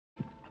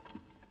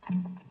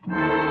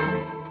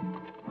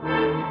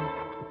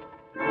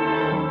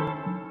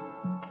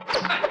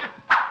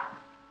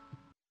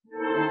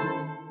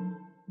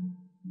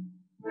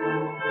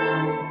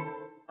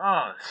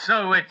Oh,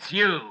 so it's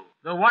you,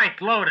 the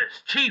White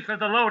Lotus, chief of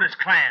the Lotus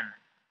Clan.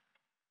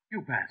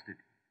 You bastard.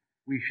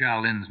 We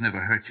Shaolins never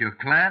hurt your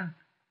clan.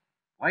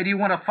 Why do you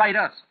want to fight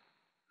us?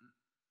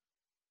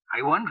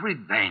 I want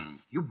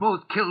revenge. You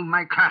both killed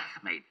my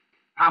classmate,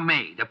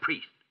 Pame, the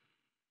priest.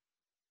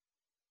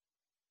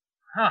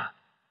 Huh.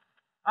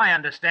 I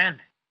understand.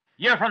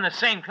 You're from the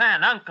same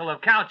clan, uncle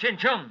of Cao Chin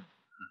Chung.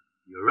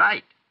 You're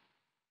right.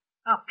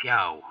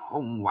 Piao,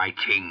 Hong Wai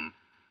Ching.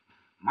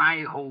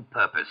 My whole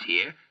purpose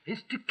here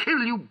is to kill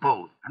you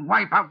both and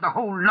wipe out the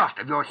whole lot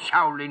of your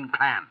Shaolin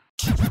clan.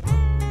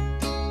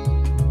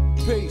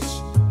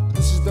 Peace.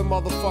 This is the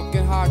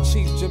motherfucking High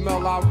Chief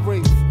Jamel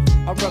Arif.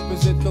 I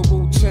represent the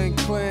Wu-Tang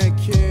Clan,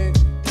 kid.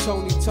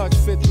 Tony Touch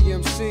 50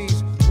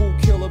 MCs. Wu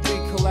Killer B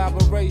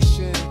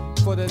collaboration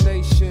for the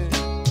nation.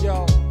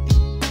 Yo.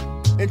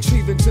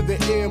 Intriguing to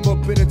the ear, but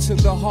bitter to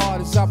the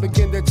heart as I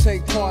begin to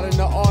take part in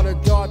the art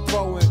of dart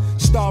throwing,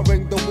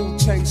 starring the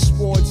Wu-Tang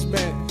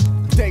sportsmen.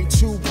 Day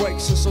 2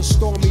 breaks, it's a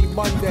stormy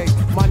Monday.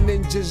 My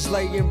ninjas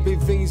lay in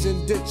ravines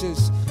and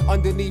ditches.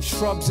 Underneath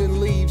shrubs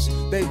and leaves,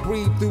 they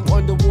breathe through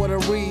underwater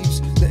reefs.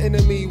 The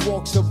enemy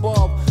walks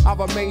above, I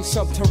remain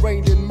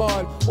subterranean in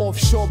mud.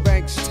 Offshore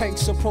banks,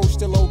 tanks approach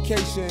the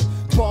location.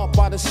 Bumped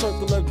by the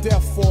circle of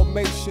death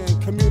formation.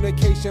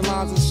 Communication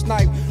lines are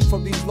sniped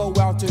from these low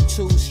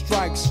altitude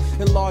strikes.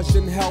 Enlarged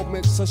in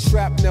helmets, a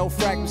shrapnel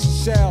fragments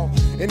of shell.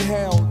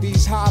 Inhale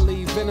these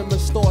highly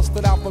venomous thoughts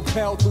that I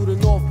propel through the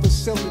north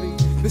facility.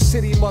 The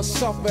city must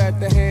suffer at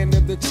the hand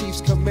of the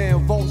chief's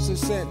command. Volts are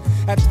sent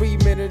at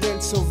 3-minute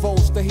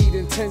intervals. The heat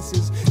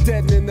intenses,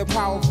 deadening the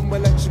power from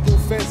electrical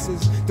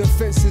fences.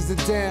 Defenses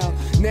are down.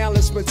 Now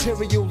let's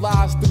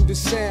materialize through the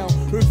sound,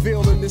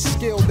 revealing the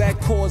skill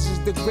that causes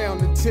the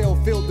ground until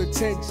feel the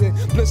tension.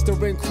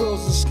 Blistering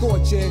quills are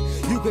scorching.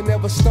 You can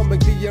never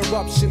stomach the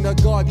eruption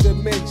of God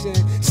dimension.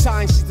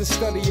 Science is the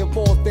study of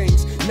all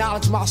things.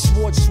 Knowledge my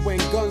sword swing.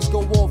 Guns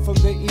go off from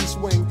the east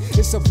wing.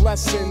 It's a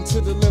blessing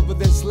to deliver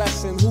this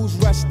lesson. Who's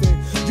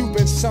resting? You've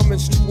been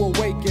summoned to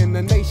awaken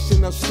a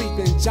nation of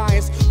sleeping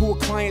giants who are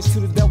clients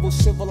to the devil's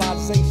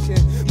civilization.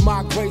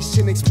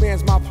 Migration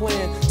expands my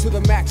plan to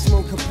the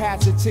maximum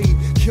capacity.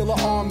 Kill an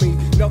army,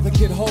 nothing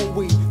can hold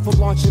we from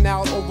launching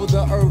out over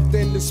the earth,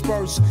 then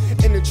disperse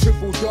in the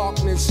triple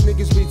darkness.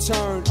 Niggas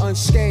return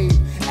unscathed,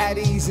 at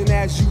ease and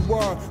as you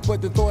were.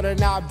 But the thought of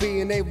not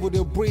being able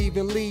to breathe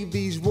and leave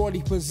these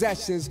rorty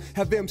possessions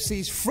have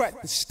MCs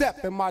fret to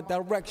step in my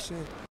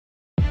direction.